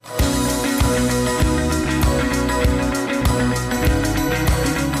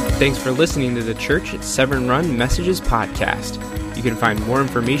Thanks for listening to the Church at Severn Run Messages podcast. You can find more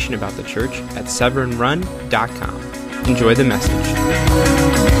information about the church at severnrun.com. Enjoy the message.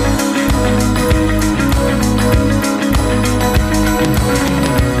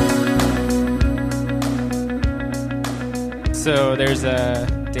 So there's a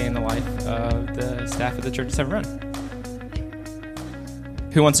day in the life of the staff of the Church at Severn Run.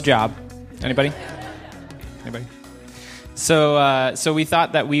 Who wants a job? Anybody? Anybody? So we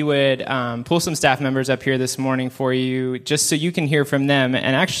thought that we would pull some staff members up here this morning for you, just so you can hear from them.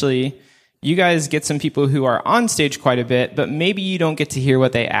 And actually, you guys get some people who are on stage quite a bit, but maybe you don't get to hear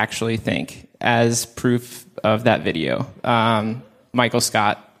what they actually think, as proof of that video. Michael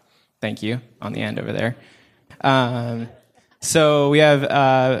Scott, thank you, on the end over there. So we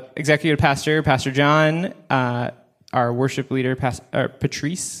have Executive Pastor, Pastor John, our worship leader,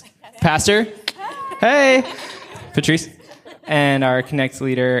 Patrice. Pastor. Hey, Patrice. And our Connect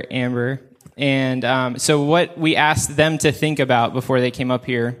leader, Amber. And so what we asked them to think about before they came up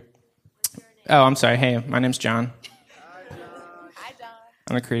here. Oh, I'm sorry. Hey, my name's John. Hi, John.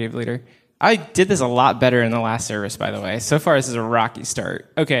 I'm a creative leader. I did this a lot better in the last service, by the way. So far, this is a rocky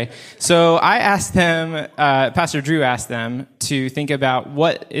start. Okay, so I asked them, Pastor Drew asked them to think about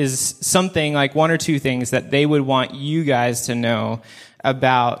what is something, like one or two things that they would want you guys to know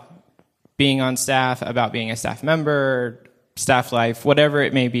about being on staff, about being a staff member, staff life, whatever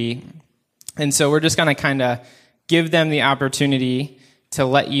it may be. And so we're just going to kind of give them the opportunity to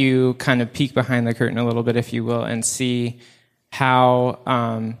let you kind of peek behind the curtain a little bit, if you will, and see how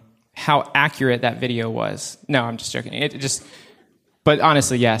accurate that video was. No, I'm just joking. But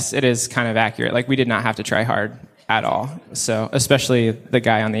honestly, yes, it is kind of accurate. Like, we did not have to try hard at all. So, especially the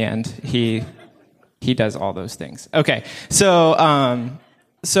guy on the end, he does all those things. Okay, so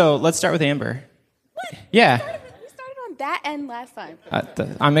let's start with Amber. What? Yeah. We started on that end last time.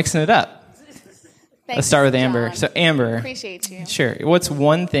 I'm mixing it up. Let's start with Amber. John. So, Amber. Appreciate you. Sure. What's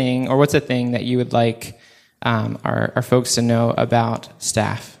one thing, or what's a thing that you would like our folks to know about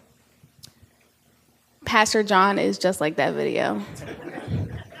staff? Pastor John is just like that video.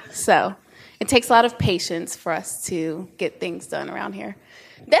 So it takes a lot of patience for us to get things done around here.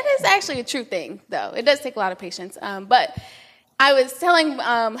 That is actually a true thing, though. It does take a lot of patience. But I was telling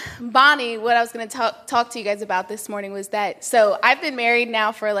Bonnie what I was going to talk to you guys about this morning was that, so I've been married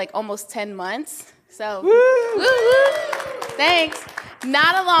now for like almost 10 months. So, woo! Thanks.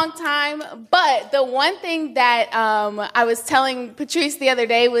 Not a long time, but the one thing that I was telling Patrice the other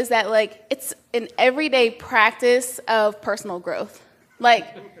day was that, like, it's an everyday practice of personal growth. Like,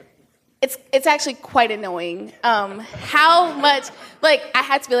 it's actually quite annoying how much, like, I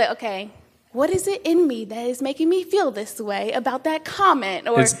had to be like, okay, what is it in me that is making me feel this way about that comment?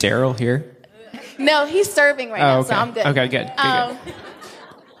 Or is Daryl here? No, he's serving right now, okay. so I'm good. Okay, good.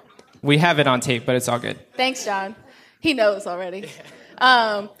 We have it on tape, but it's all good. Thanks, John. He knows already.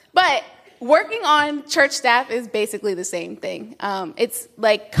 But working on church staff is basically the same thing. It's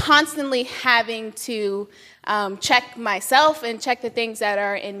like constantly having to check myself and check the things that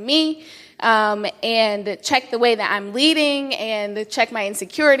are in me, and check the way that I'm leading and check my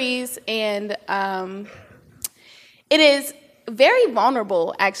insecurities. And it is very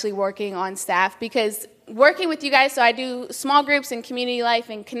vulnerable, actually, working on staff, because working with you guys, so I do small groups and community life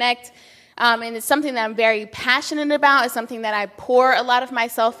and Connect, and it's something that I'm very passionate about. It's something that I pour a lot of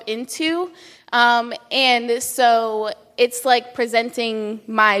myself into, and so it's like presenting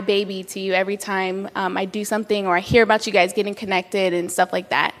my baby to you every time I do something or I hear about you guys getting connected and stuff like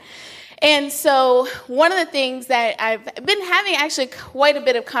that. And so one of the things that I've been having actually quite a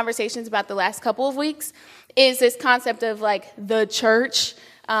bit of conversations about the last couple of weeks is this concept of like the church,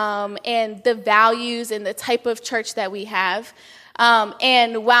 and the values and the type of church that we have.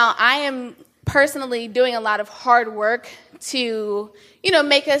 And while I am personally doing a lot of hard work to,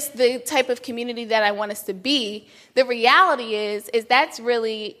 make us the type of community that I want us to be, the reality is that's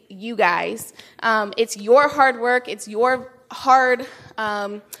really you guys. It's your hard work. It's your hard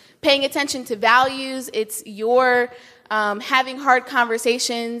paying attention to values. It's your having hard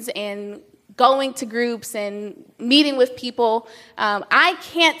conversations and going to groups and meeting with people. I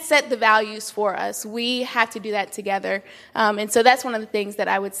can't set the values for us. We have to do that together. And so that's one of the things that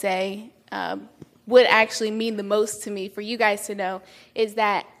I would say would actually mean the most to me for you guys to know is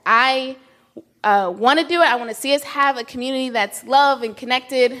that I want to do it. I want to see us have a community that's loved and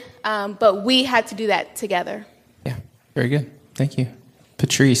connected, but we had to do that together. Yeah, very good. Thank you.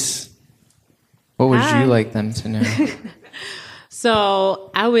 Patrice, what would you like them to know?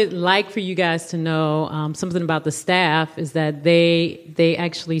 So I would like for you guys to know something about the staff is that they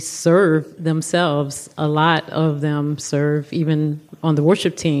actually serve themselves. A lot of them serve even on the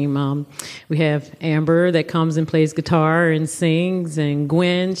worship team. We have Amber that comes and plays guitar and sings, and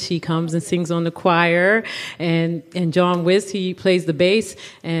Gwen, she comes and sings on the choir, and John Wiss, he plays the bass,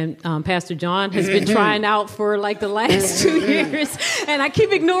 and Pastor John has been trying out for like the last 2 years, and I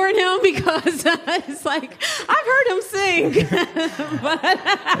keep ignoring him because it's like, I've heard him sing.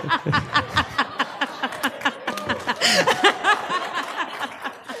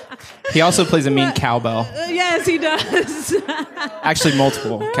 He also plays a mean cowbell. Yes, he does. Actually,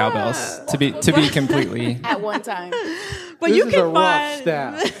 multiple cowbells to be completely At one time. But This you is can a rough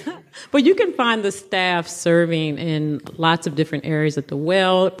staff. But you can find the staff serving in lots of different areas at the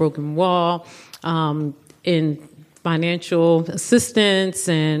well, at Broken Wall, in financial assistance,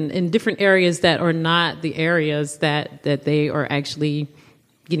 and in different areas that are not the areas that they are actually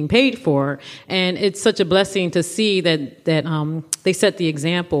getting paid for. And it's such a blessing to see that they set the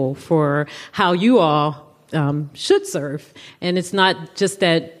example for how you all should serve. And it's not just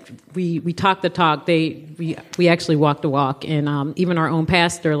that we talk the talk, we actually walk the walk. And even our own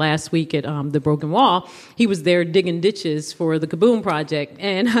pastor last week at the Broken Wall, he was there digging ditches for the Kaboom project.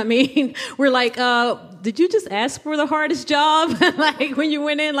 And I mean, we're like, did you just ask for the hardest job? Like when you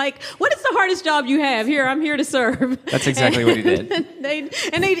went in, like, what is the hardest job you have? Here, I'm here to serve. That's exactly what he did.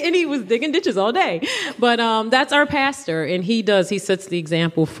 And he was digging ditches all day. But that's our pastor, and he sets the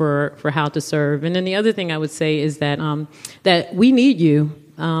example for how to serve. And then the other thing I would say is that that we need you.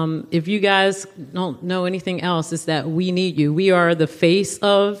 If you guys don't know anything else, is that we need you. We are the face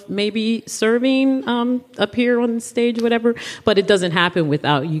of maybe serving up here on the stage or whatever, but it doesn't happen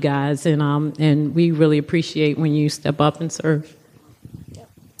without you guys. And we really appreciate when you step up and serve.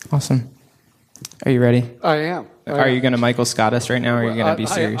 Awesome. Are you ready? I am. Are you going to Michael Scott us right now, or are you going to be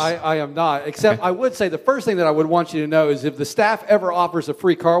serious? I am not. Except I would say the first thing that I would want you to know is if the staff ever offers a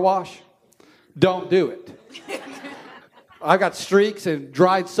free car wash, don't do it. I got streaks and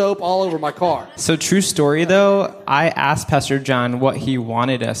dried soap all over my car. So true story, though, I asked Pastor John what he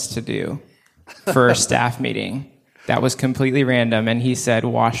wanted us to do for a staff meeting. That was completely random, and he said,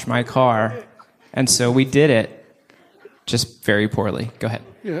 wash my car. And so we did it, just very poorly. Go ahead.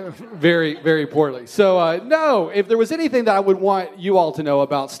 Yeah, very, very poorly. So, no, if there was anything that I would want you all to know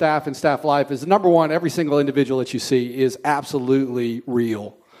about staff and staff life is, number one, every single individual that you see is absolutely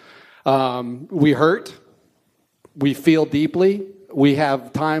real. We hurt. We feel deeply. We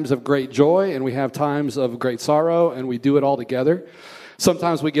have times of great joy, and we have times of great sorrow, and we do it all together.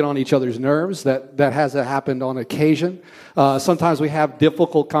 Sometimes we get on each other's nerves. That has happened on occasion. Sometimes we have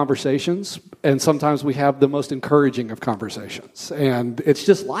difficult conversations, and sometimes we have the most encouraging of conversations. And it's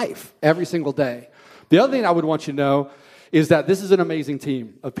just life every single day. The other thing I would want you to know is that this is an amazing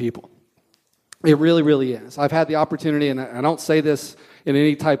team of people. It really, really is. I've had the opportunity, and I don't say this in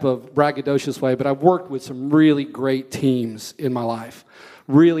any type of braggadocious way, but I've worked with some really great teams in my life,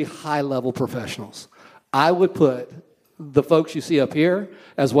 really high-level professionals. I would put the folks you see up here,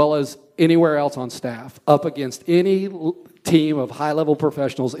 as well as anywhere else on staff, up against any team of high-level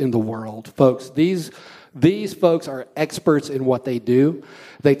professionals in the world. Folks, these folks are experts in what they do.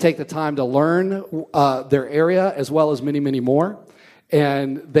 They take the time to learn their area, as well as many, many more,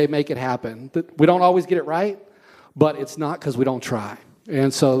 and they make it happen. We don't always get it right, but it's not because we don't try.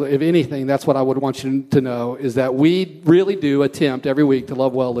 And so, if anything, that's what I would want you to know, is that we really do attempt every week to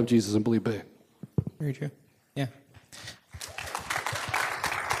love well, live Jesus, and believe big. Very true. Yeah.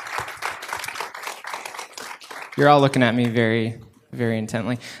 You're all looking at me very, very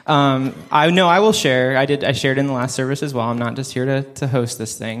intently. I know I will share. I shared in the last service as well. I'm not just here to host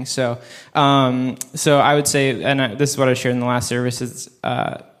this thing. So I would say, and this is what I shared in the last service, is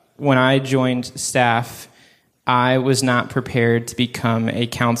when I joined staff, I was not prepared to become a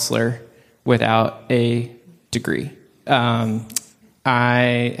counselor without a degree.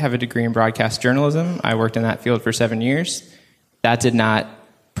 I have a degree in broadcast journalism. I worked in that field for 7 years. That did not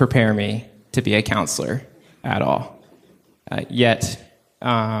prepare me to be a counselor at all. Yet,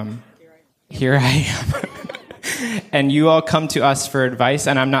 here I am. And you all come to us for advice,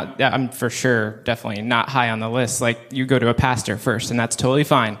 and I'm for sure definitely not high on the list. Like, you go to a pastor first, and that's totally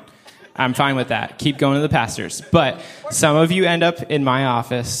fine. I'm fine with that. Keep going to the pastors. But some of you end up in my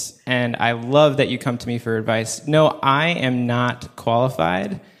office, and I love that you come to me for advice. No, I am not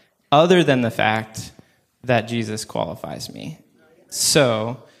qualified, other than the fact that Jesus qualifies me.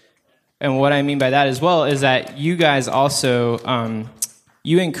 So, and what I mean by that as well is that you guys also,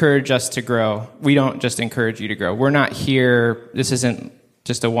 you encourage us to grow. We don't just encourage you to grow. We're not here, this isn't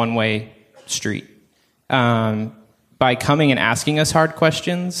just a one-way street. By coming and asking us hard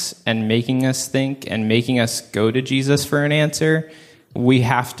questions and making us think and making us go to Jesus for an answer, we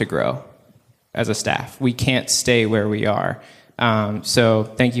have to grow as a staff. We can't stay where we are. So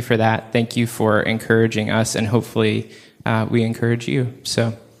thank you for that. Thank you for encouraging us, and hopefully we encourage you.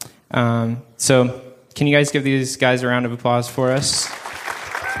 So can you guys give these guys a round of applause for us?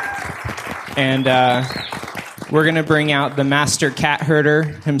 And we're going to bring out the master cat herder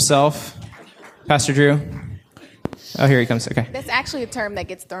himself, Pastor Drew. Oh, here he comes. Okay. That's actually a term that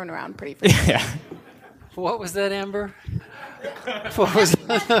gets thrown around pretty frequently. Yeah. What was that, Amber? What was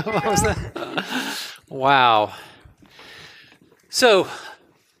that? Wow. So,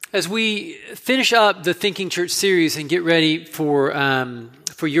 as we finish up the Thinking Church series and get ready for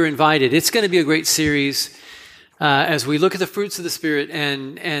You're Invited, it's going to be a great series as we look at the fruits of the Spirit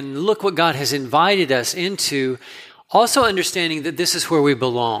and look what God has invited us into, also understanding that this is where we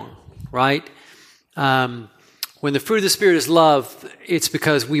belong, right? When the fruit of the Spirit is love, it's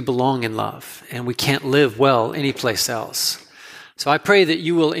because we belong in love, and we can't live well anyplace else. So I pray that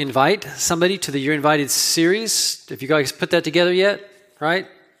you will invite somebody to the You're Invited series. Have you guys put that together yet? Right?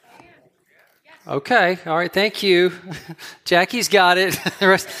 Okay. All right. Thank you. Jackie's got it.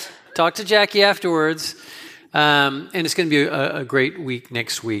 Talk to Jackie afterwards. And it's going to be a great week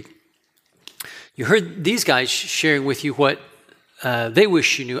next week. You heard these guys sharing with you what they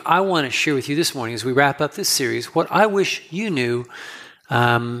wish you knew. I want to share with you this morning as we wrap up this series what I wish you knew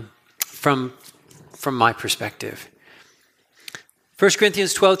from my perspective. 1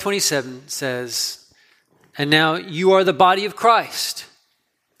 Corinthians 12:27 says, "And now you are the body of Christ,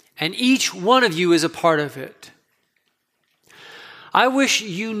 and each one of you is a part of it." I wish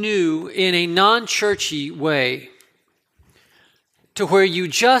you knew in a non-churchy way to where you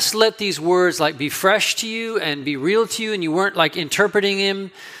just let these words like be fresh to you and be real to you, and you weren't like interpreting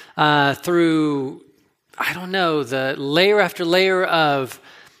them through, I don't know, the layer after layer of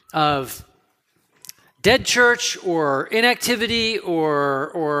dead church or inactivity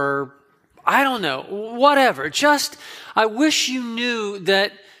or I don't know, whatever. Just, I wish you knew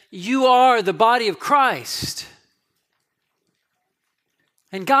that you are the body of Christ.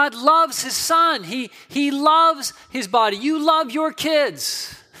 And God loves His Son. He loves His body. You love your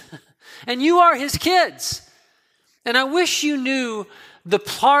kids. And you are His kids. And I wish you knew the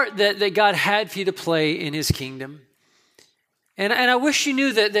part that God had for you to play in His kingdom. And I wish you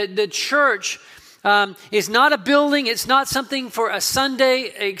knew that the church is not a building. It's not something for a Sunday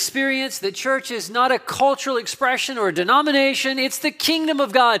experience. The church is not a cultural expression or a denomination. It's the kingdom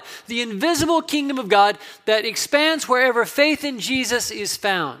of God, the invisible kingdom of God that expands wherever faith in Jesus is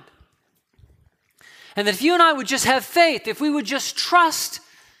found. And that if you and I would just have faith, if we would just trust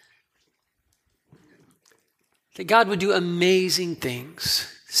that God would do amazing things.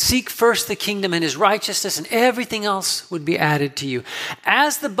 Seek first the kingdom and His righteousness, and everything else would be added to you.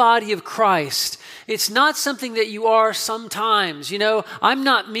 As the body of Christ, it's not something that you are sometimes. You know, I'm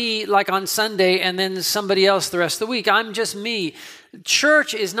not me like on Sunday and then somebody else the rest of the week. I'm just me.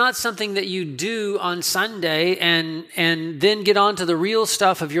 Church is not something that you do on Sunday and then get on to the real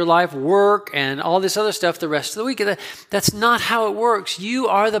stuff of your life, work and all this other stuff the rest of the week. That's not how it works. You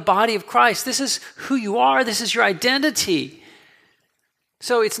are the body of Christ. This is who you are. This is your identity.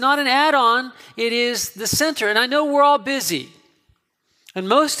 So it's not an add-on, it is the center. And I know we're all busy. And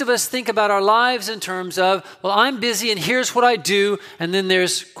most of us think about our lives in terms of, well, I'm busy and here's what I do, and then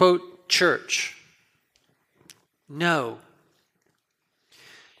there's, quote, church. No.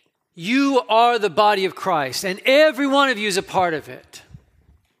 You are the body of Christ, and every one of you is a part of it.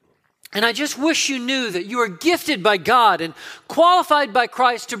 And I just wish you knew that you are gifted by God and qualified by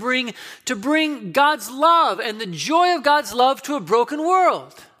Christ to bring God's love and the joy of God's love to a broken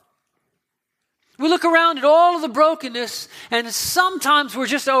world. We look around at all of the brokenness, and sometimes we're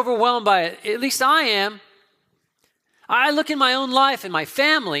just overwhelmed by it. At least I am. I look in my own life and my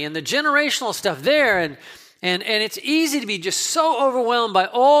family and the generational stuff there, and it's easy to be just so overwhelmed by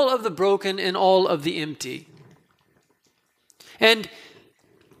all of the broken and all of the empty.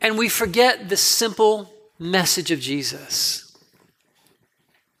 And we forget the simple message of Jesus,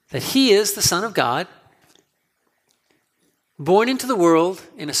 that He is the Son of God, born into the world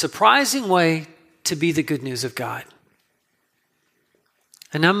in a surprising way to be the good news of God.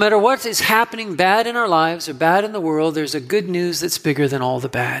 And no matter what is happening bad in our lives or bad in the world, there's a good news that's bigger than all the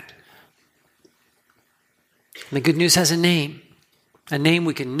bad. And the good news has a name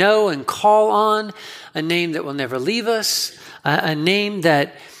we can know and call on, a name that will never leave us, a name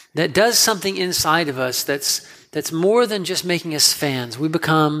that does something inside of us that's more than just making us fans. We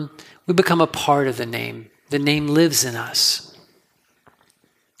become a part of the name. The name lives in us.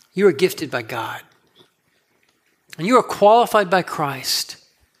 You are gifted by God. And you are qualified by Christ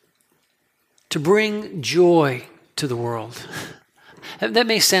to bring joy to the world. That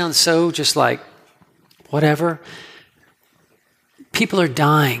may sound so just like whatever. People are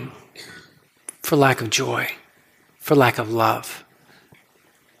dying for lack of joy, for lack of love.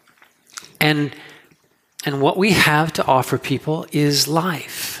 And what we have to offer people is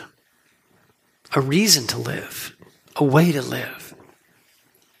life, a reason to live, a way to live,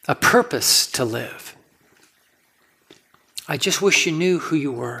 a purpose to live. I just wish you knew who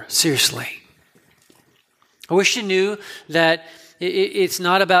you were, seriously. I wish you knew that it's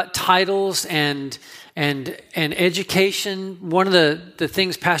not about titles and education. One of the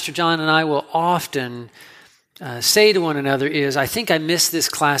things Pastor John and I will often say to one another is, I think I missed this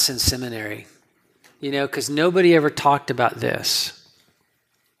class in seminary, because nobody ever talked about this.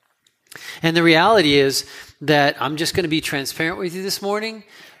 And the reality is that I'm just going to be transparent with you this morning.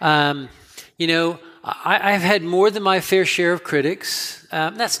 I've had more than my fair share of critics.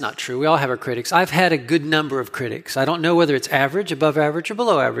 That's not true. We all have our critics. I've had a good number of critics. I don't know whether it's average, above average, or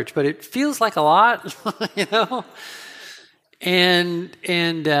below average, but it feels like a lot, And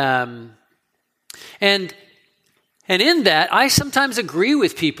in that, I sometimes agree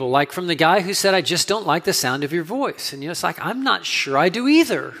with people, like from the guy who said, I just don't like the sound of your voice. And it's like, I'm not sure I do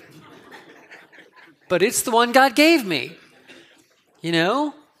either. But it's the one God gave me.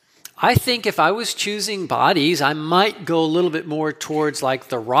 I think if I was choosing bodies, I might go a little bit more towards like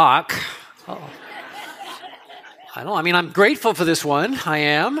The Rock. I'm grateful for this one. I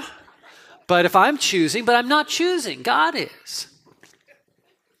am. But if I'm choosing, but I'm not choosing, God is.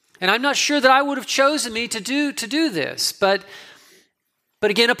 And I'm not sure that I would have chosen me to do this. But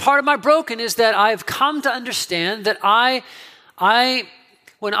again, a part of my broken is that I've come to understand that I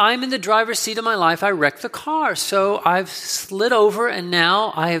when I'm in the driver's seat of my life, I wreck the car. So I've slid over, and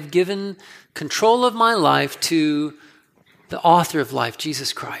now I have given control of my life to the author of life,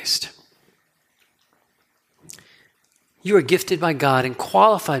 Jesus Christ. You are gifted by God and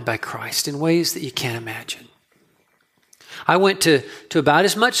qualified by Christ in ways that you can't imagine. I went to about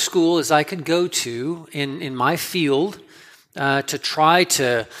as much school as I could go to in my field to try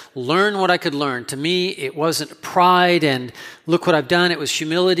to learn what I could learn. To me, it wasn't pride and look what I've done. It was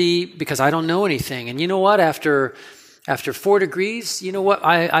humility because I don't know anything. And you know what? After 4 degrees, you know what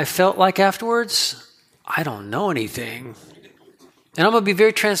I felt like afterwards? I don't know anything. And I'm going to be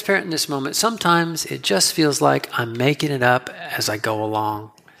very transparent in this moment. Sometimes it just feels like I'm making it up as I go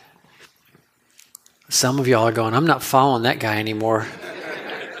along. Some of y'all are going, I'm not following that guy anymore.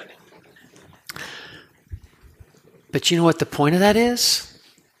 But you know what the point of that is?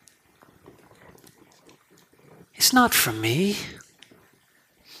 It's not from me.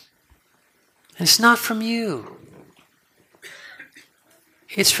 And it's not from you.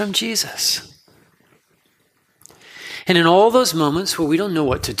 It's from Jesus. And in all those moments where we don't know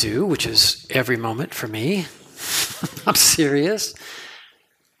what to do, which is every moment for me, I'm serious,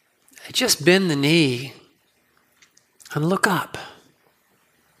 I just bend the knee and look up.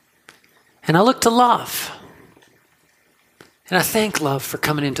 And I look to love. And I thank love for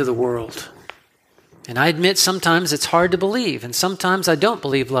coming into the world. And I admit sometimes it's hard to believe, and sometimes I don't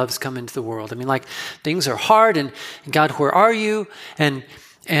believe love's come into the world. Things are hard, and God, where are you? And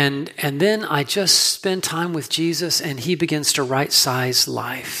then I just spend time with Jesus, and he begins to right-size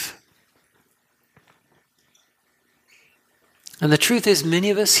life. And the truth is, many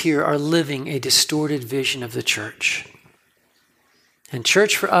of us here are living a distorted vision of the church. And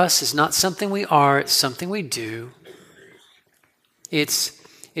church for us is not something we are, it's something we do.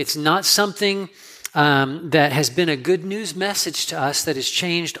 It's not something that has been a good news message to us that has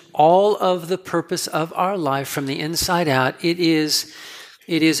changed all of the purpose of our life from the inside out. It is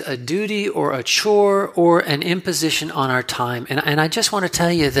a duty or a chore or an imposition on our time. And I just want to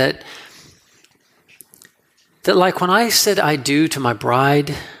tell you that like when I said I do to my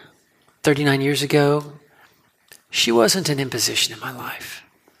bride 39 years ago, she wasn't an imposition in my life.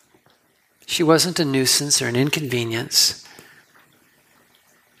 She wasn't a nuisance or an inconvenience.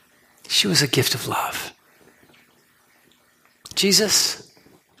 She was a gift of love. Jesus,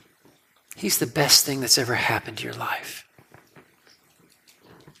 he's the best thing that's ever happened to your life.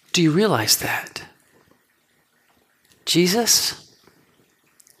 Do you realize that? Jesus,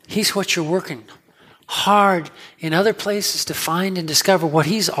 he's what you're working hard in other places to find and discover. What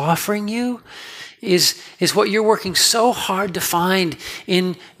he's offering you is what you're working so hard to find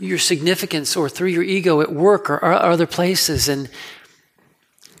in your significance or through your ego at work or other places. And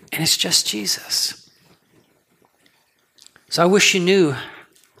it's just Jesus. So I wish you knew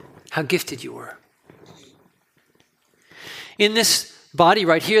how gifted you were. In this body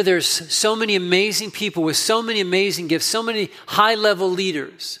right here, there's so many amazing people with so many amazing gifts, so many high-level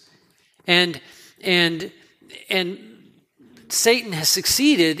leaders. And Satan has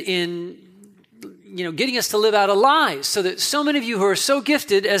succeeded in, getting us to live out of lies, so that so many of you who are so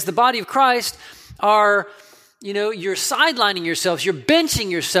gifted as the body of Christ are, you're sidelining yourselves, you're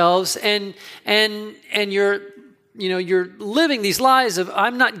benching yourselves, and you're living these lies of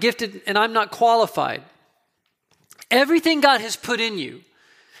I'm not gifted and I'm not qualified. Everything God has put in you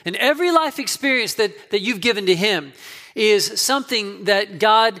and every life experience that you've given to Him is something that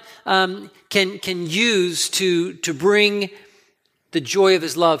God can use to bring the joy of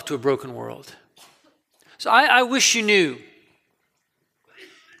His love to a broken world. So I wish you knew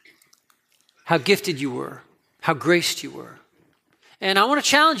how gifted you were, how graced you were. And I want to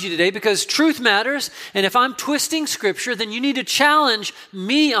challenge you today because truth matters. And if I'm twisting Scripture, then you need to challenge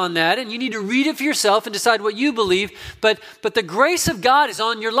me on that. And you need to read it for yourself and decide what you believe. But the grace of God is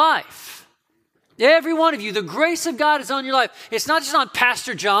on your life. Every one of you, the grace of God is on your life. It's not just on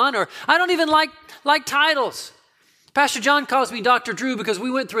Pastor John, or I don't even like titles. Pastor John calls me Dr. Drew because we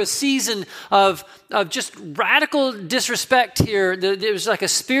went through a season of just radical disrespect here. There was like a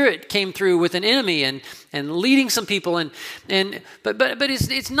spirit came through with an enemy and leading some people. But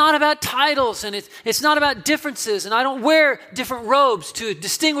it's not about titles, and it's not about differences. And I don't wear different robes to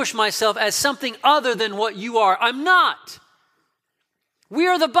distinguish myself as something other than what you are. I'm not. We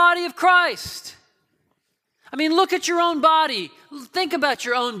are the body of Christ. I mean, look at your own body. Think about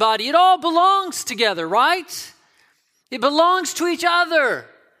your own body. It all belongs together, right? It belongs to each other.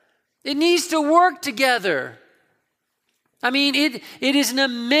 It needs to work together. I mean, it is an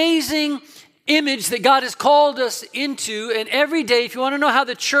amazing image that God has called us into. And every day, if you want to know how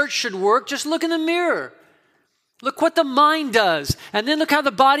the church should work, just look in the mirror. Look what the mind does. And then look how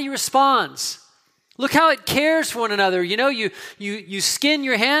the body responds. Look how it cares for one another. You skin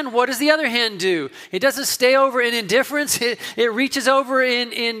your hand. What does the other hand do? It doesn't stay over in indifference. It reaches over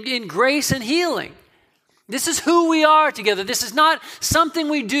in grace and healing. This is who we are together. This is not something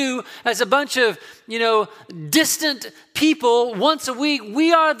we do as a bunch of, distant people once a week.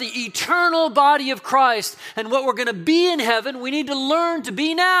 We are the eternal body of Christ. And what we're going to be in heaven, we need to learn to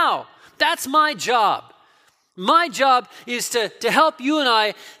be now. That's my job. My job is to help you and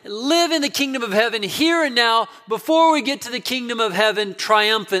I live in the kingdom of heaven here and now before we get to the kingdom of heaven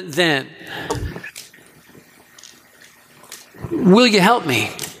triumphant then. Will you help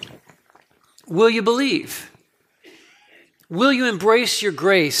me? Will you believe? Will you embrace your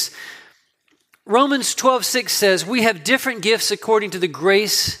grace? Romans 12:6 says, we have different gifts according to the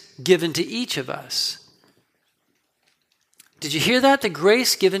grace given to each of us. Did you hear that? The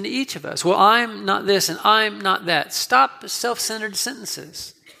grace given to each of us. Well, I'm not this and I'm not that. Stop self-centered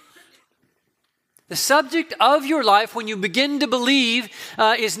sentences. The subject of your life when you begin to believe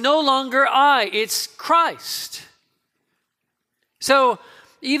is no longer I, it's Christ. So,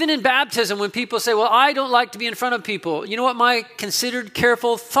 even in baptism, when people say, well, I don't like to be in front of people, you know what my considered,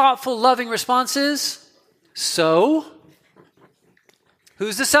 careful, thoughtful, loving response is? So?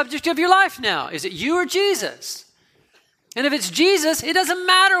 Who's the subject of your life now? Is it you or Jesus? And if it's Jesus, it doesn't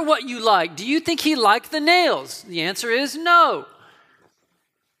matter what you like. Do you think He liked the nails? The answer is no.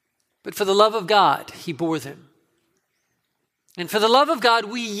 But for the love of God, He bore them. And for the love of God,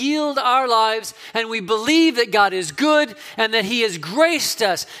 we yield our lives and we believe that God is good and that He has graced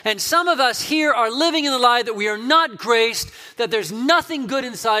us. And some of us here are living in the lie that we are not graced, that there's nothing good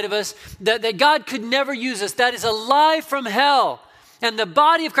inside of us, that God could never use us. That is a lie from hell. And the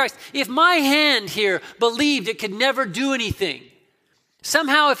body of Christ, if my hand here believed it could never do anything,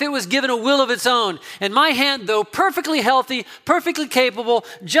 somehow if it was given a will of its own, and my hand, though perfectly healthy, perfectly capable,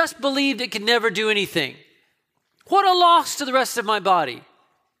 just believed it could never do anything, what a loss to the rest of my body.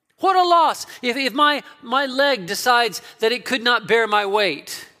 What a loss if my leg decides that it could not bear my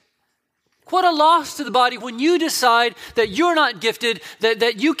weight. What a loss to the body when you decide that you're not gifted,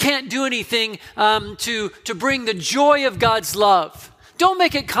 that you can't do anything to bring the joy of God's love. Don't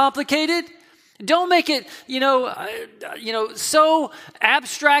make it complicated. Don't make it, so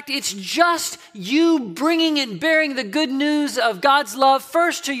abstract. It's just you bringing and bearing the good news of God's love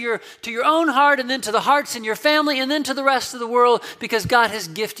first to your own heart, and then to the hearts in your family, and then to the rest of the world, because God has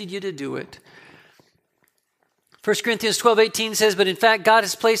gifted you to do it. 1 Corinthians 12:18 says, but in fact, God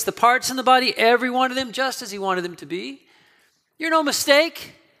has placed the parts in the body, every one of them, just as He wanted them to be. You're no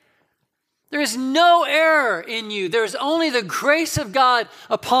mistake. There is no error in you. There is only the grace of God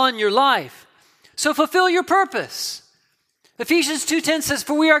upon your life. So fulfill your purpose. Ephesians 2:10 says,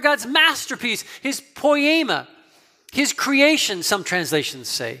 for we are God's masterpiece, His poema, His creation, some translations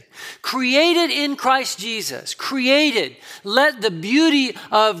say. Created in Christ Jesus. Created. Let the beauty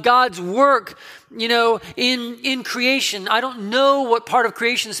of God's work in creation. I don't know what part of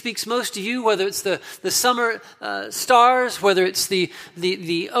creation speaks most to you, whether it's the summer stars, whether it's the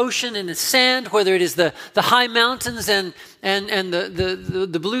ocean and the sand, whether it is the high mountains and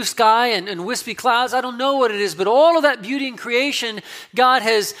the blue sky and wispy clouds. I don't know what it is, but all of that beauty in creation, God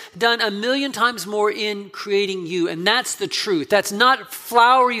has done 1,000,000 times more in creating you. And that's the truth. That's not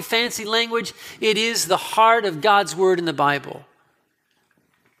flowery, fancy language. It is the heart of God's word in the Bible.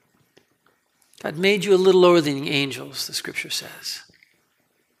 God made you a little lower than the angels, the scripture says.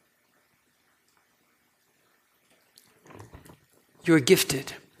 You're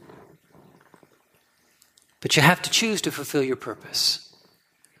gifted. But you have to choose to fulfill your purpose.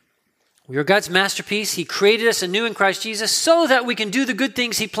 We are God's masterpiece. He created us anew in Christ Jesus so that we can do the good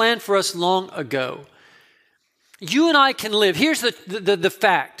things He planned for us long ago. You and I can live. Here's the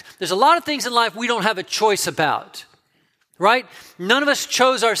fact. There's a lot of things in life we don't have a choice about, right? None of us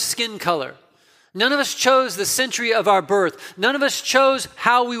chose our skin color. None of us chose the century of our birth. None of us chose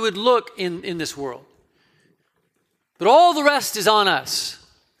how we would look in this world. But all the rest is on us.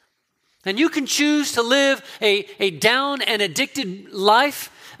 And you can choose to live a down and addicted life.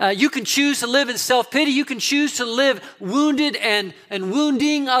 You can choose to live in self-pity. You can choose to live wounded and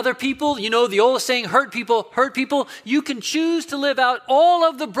wounding other people. You know the old saying, hurt people hurt people. You can choose to live out all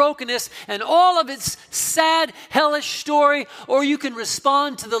of the brokenness and all of its sad, hellish story, or you can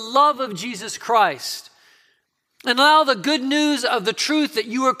respond to the love of Jesus Christ and allow the good news of the truth that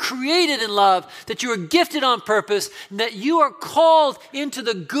you are created in love, that you are gifted on purpose, and that you are called into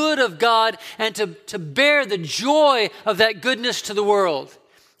the good of God and to bear the joy of that goodness to the world.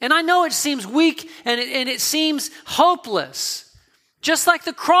 And I know it seems weak and it seems hopeless, just like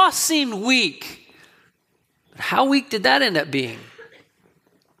the cross seemed weak. But how weak did that end up being?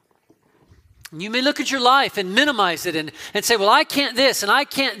 You may look at your life and minimize it and say, well, I can't this and I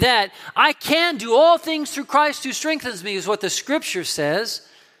can't that. I can do all things through Christ who strengthens me, is what the scripture says.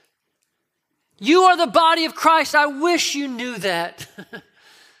 You are the body of Christ. I wish you knew that. And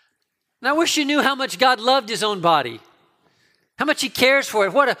I wish you knew how much God loved His own body, how much He cares for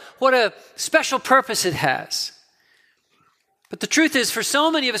it, what a special purpose it has. But the truth is, for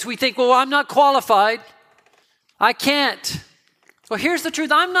so many of us, we think, well, I'm not qualified. I can't. Well, here's the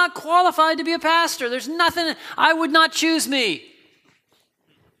truth. I'm not qualified to be a pastor. There's nothing, I would not choose me.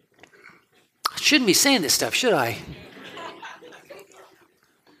 I shouldn't be saying this stuff, should I?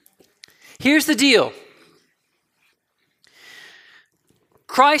 Here's the deal.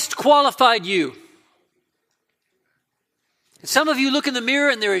 Christ qualified you. Some of you look in the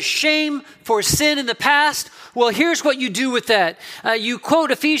mirror and there is shame for sin in the past. Well, here's what you do with that. You quote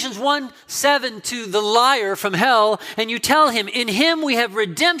Ephesians 1:7 to the liar from hell, and you tell him, in Him we have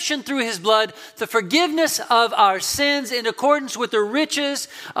redemption through His blood, the forgiveness of our sins in accordance with the riches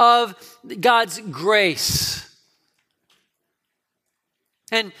of God's grace.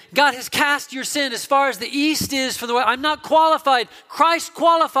 And God has cast your sin as far as the east is from the west. I'm not qualified. Christ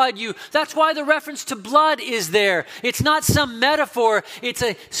qualified you. That's why the reference to blood is there. It's not some metaphor. It's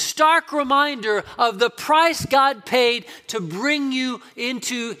a stark reminder of the price God paid to bring you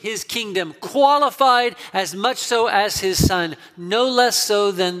into His kingdom. Qualified as much so as His Son. No less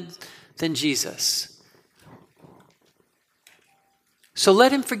so than Jesus. So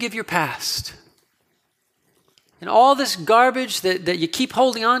let Him forgive your past. And all this garbage that you keep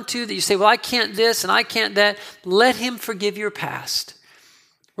holding on to, that you say, well, I can't this and I can't that, let Him forgive your past.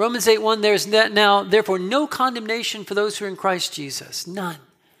 Romans 8:1, there is now, therefore, no condemnation for those who are in Christ Jesus. None.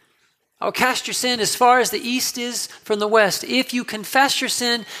 I will cast your sin as far as the east is from the west. If you confess your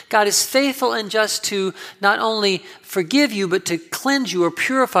sin, God is faithful and just to not only forgive you, but to cleanse you or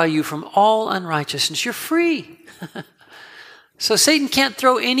purify you from all unrighteousness. You're free. So Satan can't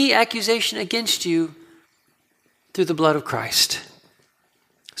throw any accusation against you through the blood of Christ.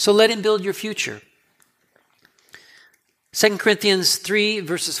 So let Him build your future. 2 Corinthians 3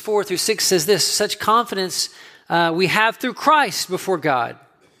 verses 4 through 6 says this, such confidence we have through Christ before God.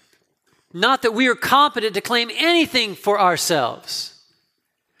 Not that we are competent to claim anything for ourselves.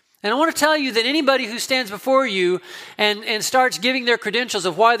 And I want to tell you that anybody who stands before you and starts giving their credentials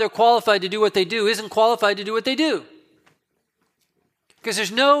of why they're qualified to do what they do isn't qualified to do what they do. Because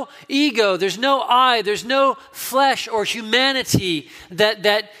there's no ego, there's no I, there's no flesh or humanity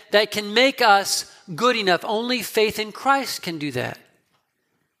that can make us good enough. Only faith in Christ can do that.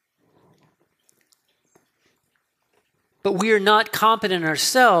 But we are not competent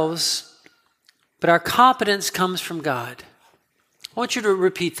ourselves, but our competence comes from God. I want you to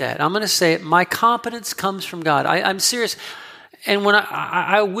repeat that. I'm going to say it. My competence comes from God. I'm serious. And when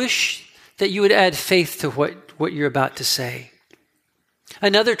I wish that you would add faith to what you're about to say.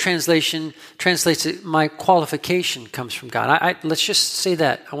 Another translation translates it, my qualification comes from God. Let's just say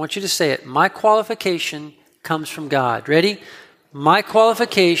that. I want you to say it. My qualification comes from God. Ready? My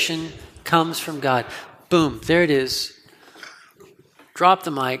qualification comes from God. Boom, there it is. Drop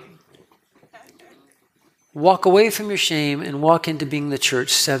the mic. Walk away from your shame and walk into being the church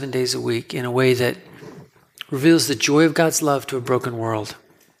 7 days a week in a way that reveals the joy of God's love to a broken world.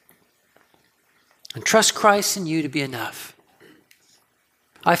 And trust Christ in you to be enough.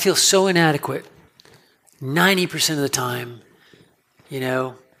 I feel so inadequate 90% of the time,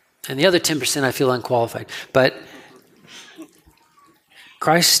 and the other 10% I feel unqualified. But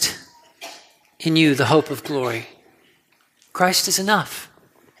Christ in you, the hope of glory. Christ is enough.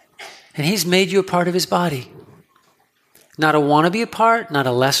 And he's made you a part of his body. Not a wannabe part, not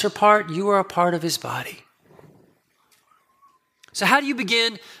a lesser part. You are a part of his body. So how do you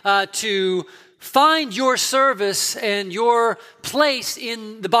begin to find your service and your place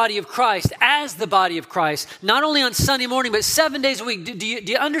in the body of Christ as the body of Christ, not only on Sunday morning, but 7 days a week? Do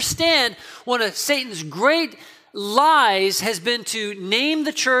you understand one of Satan's great lies has been to name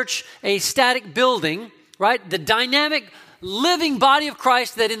the church a static building, right? The dynamic, living body of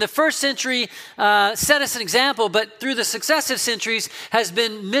Christ that in the first century set us an example, but through the successive centuries has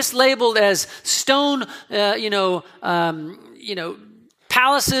been mislabeled as stone,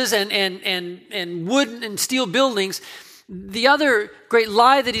 palaces and wood and steel buildings. The other great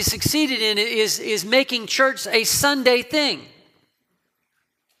lie that he succeeded in is making church a Sunday thing.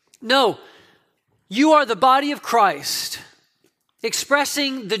 No, you are the body of Christ,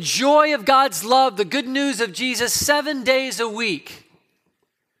 expressing the joy of God's love, the good news of Jesus 7 days a week.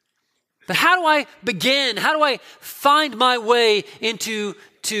 But how do I begin? How do I find my way into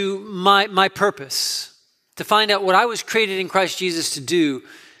my purpose? To find out what I was created in Christ Jesus to do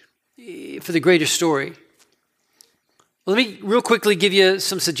for the greater story. Well, let me real quickly give you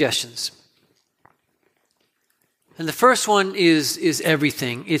some suggestions. And the first one is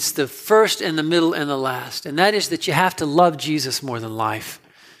everything. It's the first and the middle and the last. And that is that you have to love Jesus more than life.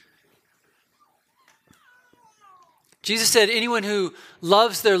 Jesus said, anyone who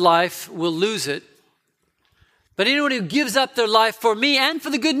loves their life will lose it. But anyone who gives up their life for me and for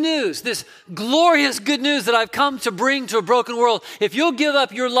the good news, this glorious good news that I've come to bring to a broken world, if you'll give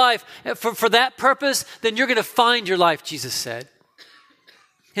up your life for that purpose, then you're going to find your life, Jesus said.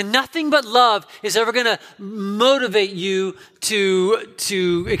 And nothing but love is ever going to motivate you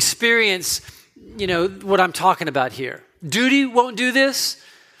to experience, what I'm talking about here. Duty won't do this.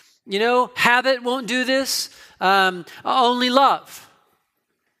 Habit won't do this. Only love.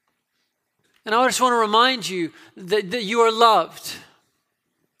 And I just want to remind you that you are loved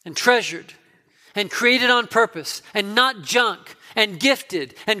and treasured and created on purpose and not junk and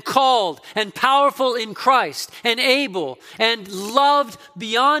gifted and called and powerful in Christ and able and loved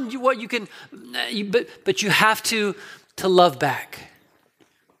beyond what you can, but you have to love back.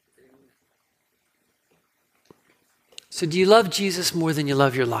 So do you love Jesus more than you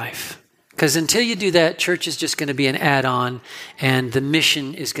love your life? Because until you do that, church is just going to be an add-on and the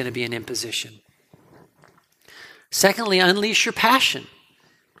mission is going to be an imposition. Secondly, unleash your passion.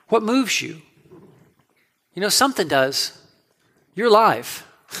 What moves you? Something does. You're alive.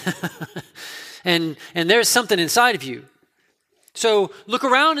 and there's something inside of you. So look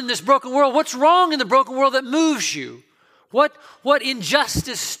around in this broken world. What's wrong in the broken world that moves you? What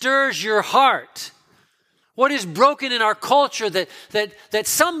injustice stirs your heart? What is broken in our culture that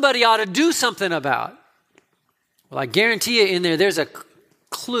somebody ought to do something about? Well, I guarantee you in there's a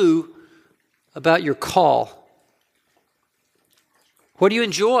clue about your call. What do you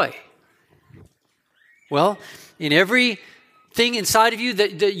enjoy? Well, in everything inside of you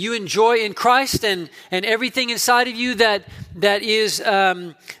that you enjoy in Christ and everything inside of you that is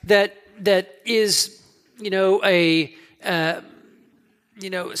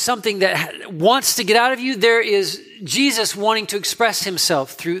something that wants to get out of you, there is Jesus wanting to express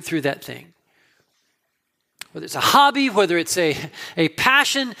himself through that thing. Whether it's a hobby, whether it's a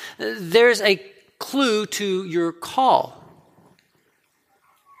passion, there's a clue to your call.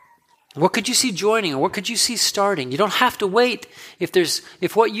 What could you see joining, or what could you see starting? You don't have to wait.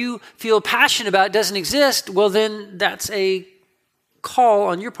 If what you feel passionate about doesn't exist, well then that's a call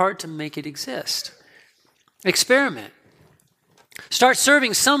on your part to make it exist. Experiment. Start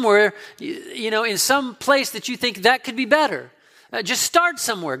serving somewhere, in some place that you think that could be better. Just start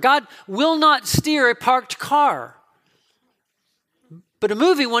somewhere. God will not steer a parked car, but a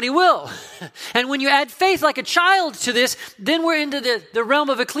moving one he will. And when you add faith like a child to this, then we're into the realm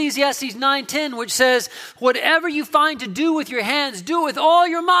of Ecclesiastes 9:10, which says, whatever you find to do with your hands, do it with all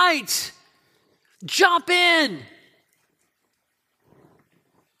your might. Jump in.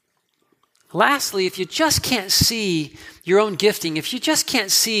 Lastly, if you just can't see your own gifting, if you just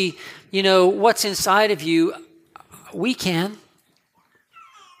can't see, what's inside of you, we can.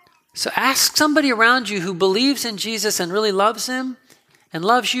 So ask somebody around you who believes in Jesus and really loves him and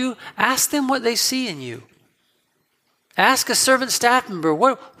loves you. Ask them what they see in you. Ask a servant staff member,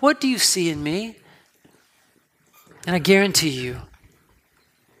 what do you see in me? And I guarantee you,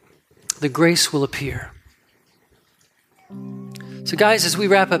 the grace will appear. So guys, as we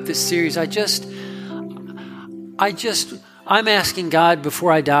wrap up this series, I'm asking God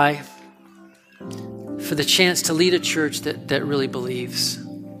before I die for the chance to lead a church that really believes.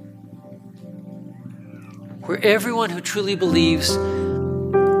 Where everyone who truly believes,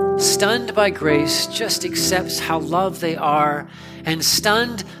 stunned by grace, just accepts how loved they are, and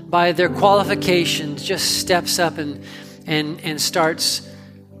stunned by their qualifications, just steps up and starts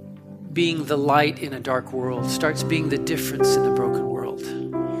being the light in a dark world, starts being the difference in the broken world.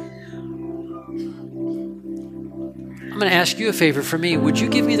 I'm going to ask you a favor for me. Would you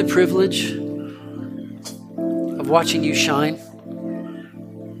give me the privilege of watching you shine?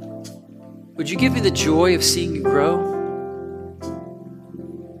 Would you give me the joy of seeing you grow?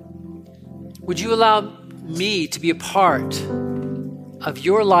 Would you allow me to be a part of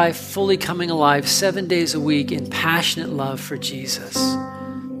your life fully coming alive 7 days a week in passionate love for Jesus?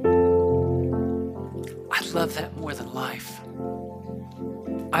 I love that more than life.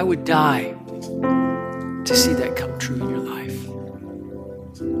 I would die to see that come true in your life.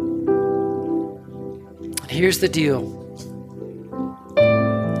 And here's the deal.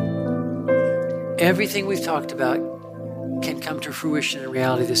 Everything we've talked about can come to fruition in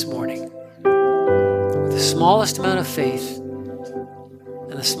reality this morning with the smallest amount of faith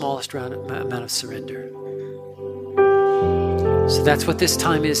and the smallest amount of surrender. So that's what this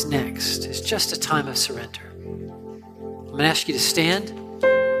time is next. It's just a time of surrender. I'm going to ask you to stand.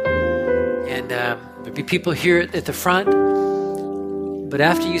 And there'll be people here at the front. But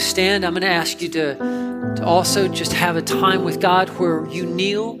after you stand, I'm going to ask you to also just have a time with God where you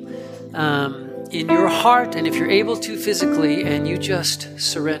kneel in your heart, and if you're able to physically, and you just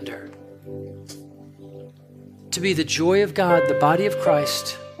surrender to be the joy of God, the body of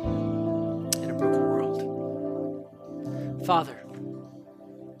Christ in a broken world. Father,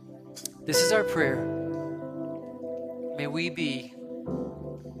 this is our prayer. May we be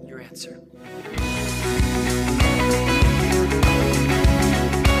your answer.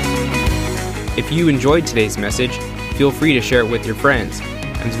 If you enjoyed today's message, feel free to share it with your friends.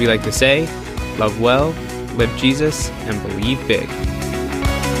 And as we like to say, love well, live Jesus, and believe big.